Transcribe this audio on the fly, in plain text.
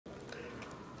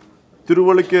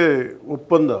Tiruvalike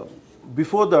Uppanda.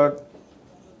 Before that,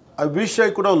 I wish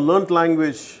I could have learnt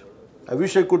language. I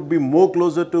wish I could be more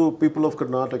closer to people of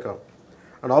Karnataka.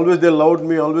 And always they loved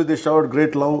me, always they showered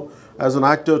great love as an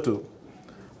actor too.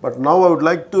 But now I would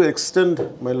like to extend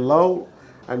my love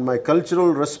and my cultural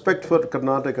respect for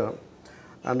Karnataka.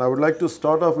 And I would like to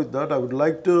start off with that. I would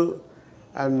like to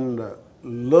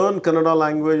learn Kannada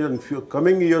language, and few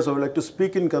coming years I would like to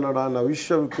speak in Kannada, and I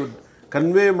wish I could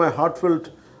convey my heartfelt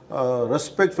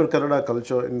respect for Kannada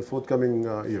culture in forthcoming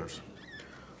years.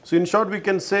 So in short, we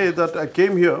can say that I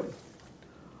came here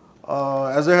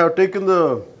as I have taken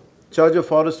the charge of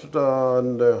forest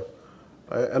and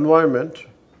environment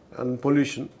and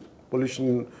pollution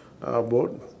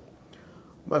board.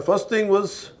 My first thing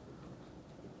was,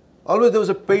 always there was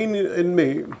a pain in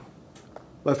me.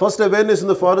 My first awareness in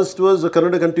the forest was the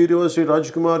Kannada continuer Sri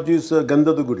Rajkumarji's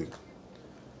Gandhada Gudi.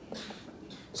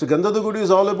 So Gandhada Gudi is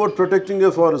all about protecting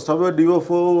a forest, how a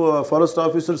DFO forest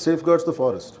officer safeguards the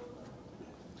forest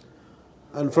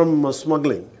and from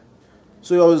smuggling.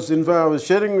 So I was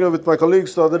sharing with my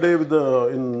colleagues the other day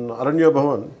in Aranya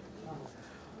Bhavan.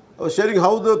 I was sharing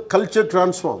how the culture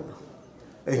transformed.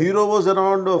 A hero was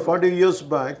around 40 years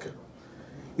back.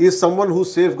 He is someone who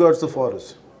safeguards the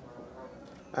forest.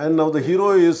 And now the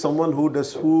hero is someone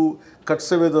who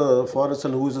cuts away the forest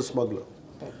and who is a smuggler.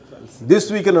 This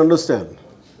we can understand.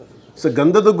 So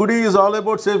Gandhada Gudi is all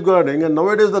about safeguarding, and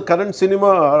nowadays the current cinema,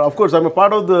 of course I'm a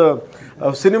part of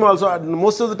the cinema also.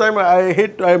 Most of the time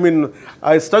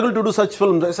I struggle to do such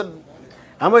films. I said,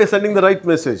 am I sending the right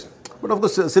message? But of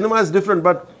course cinema is different,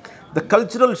 but the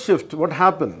cultural shift, what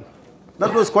happened,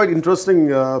 that was quite interesting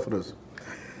for us.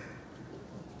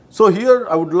 So here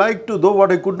I would like to, though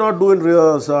what I could not do in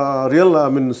real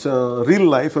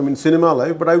life, cinema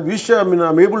life, but I wish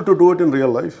I'm able to do it in real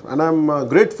life, and I'm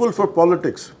grateful for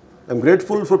politics. I'm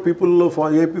grateful for people of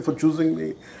AP for choosing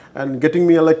me and getting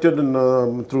me elected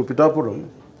through Pitapuram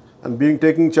and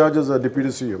taking charge as a deputy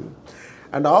CM.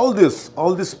 And all this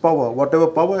power, whatever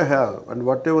power I have and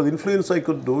whatever influence I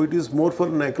could do, it is more for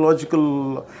an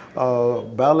ecological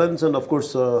balance and of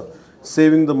course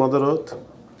saving the Mother Earth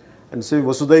and saving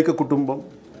Vasudaika Kutumbam.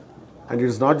 And it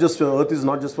is not just, Earth is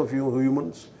not just for few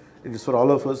humans, it is for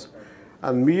all of us.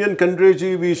 And me and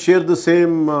Kandreji, we share the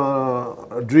same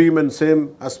dream and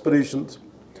same aspirations.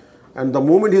 And the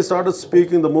moment he started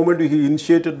speaking, the moment he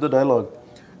initiated the dialogue,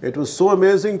 it was so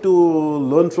amazing to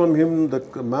learn from him, the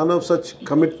man of such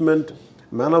commitment,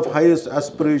 man of highest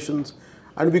aspirations.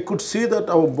 And we could see that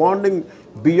our bonding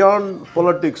beyond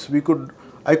politics,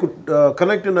 I could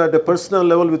connect at a personal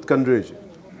level with Kandreji.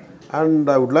 And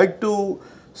I would like to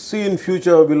see in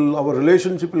future our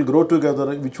relationship will grow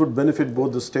together, which would benefit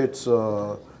both the states.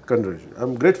 Kandreji,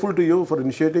 I'm grateful to you for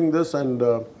initiating this and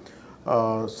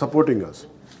supporting us.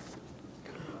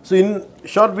 So in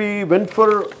short, we went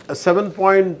for a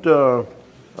 7-point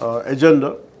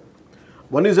agenda.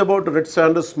 One is about red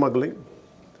sand smuggling.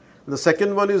 The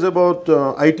second one is about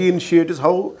IT initiatives,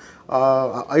 how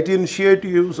IT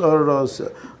initiatives are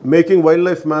making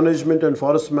wildlife management and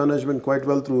forest management quite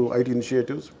well through IT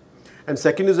initiatives. And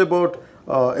second is about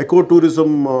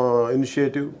ecotourism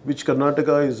initiative, which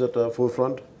Karnataka is at the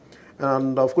forefront.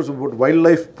 And of course about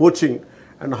wildlife poaching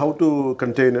and how to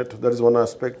contain it, that is one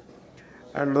aspect.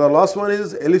 And the last one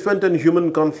is elephant and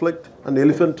human conflict and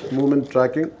elephant movement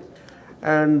tracking.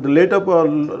 And later,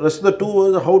 rest of the two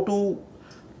was how to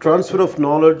transfer of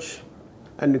knowledge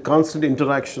and constant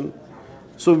interaction.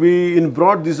 So in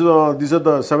broad, these are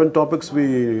the 7 topics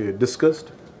we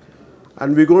discussed.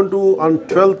 And we're going to on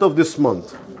 12th of this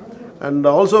month. And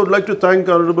also I would like to thank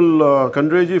Honorable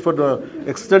Kandreji for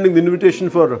extending the invitation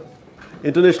for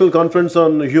International Conference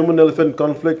on Human-Elephant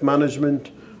Conflict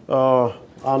Management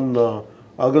on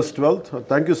August 12th.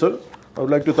 Thank you, sir. I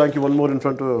would like to thank you one more in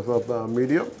front of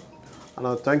media. And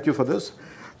I thank you for this.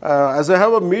 As I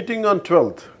have a meeting on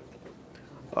 12th,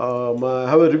 I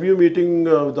have a review meeting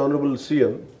with the Honorable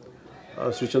CM,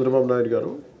 Sri Chandrababu Naidu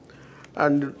Garu.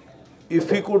 And if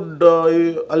he could,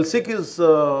 I'll seek his,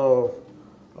 to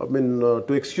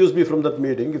excuse me from that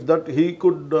meeting. If that he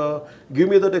could give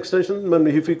me that extension,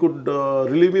 if he could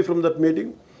relieve me from that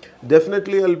meeting,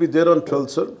 definitely I'll be there on 12th,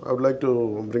 sir. I would like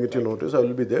to bring it to your notice. I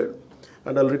will be there.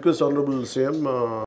 And I'll request Honorable CM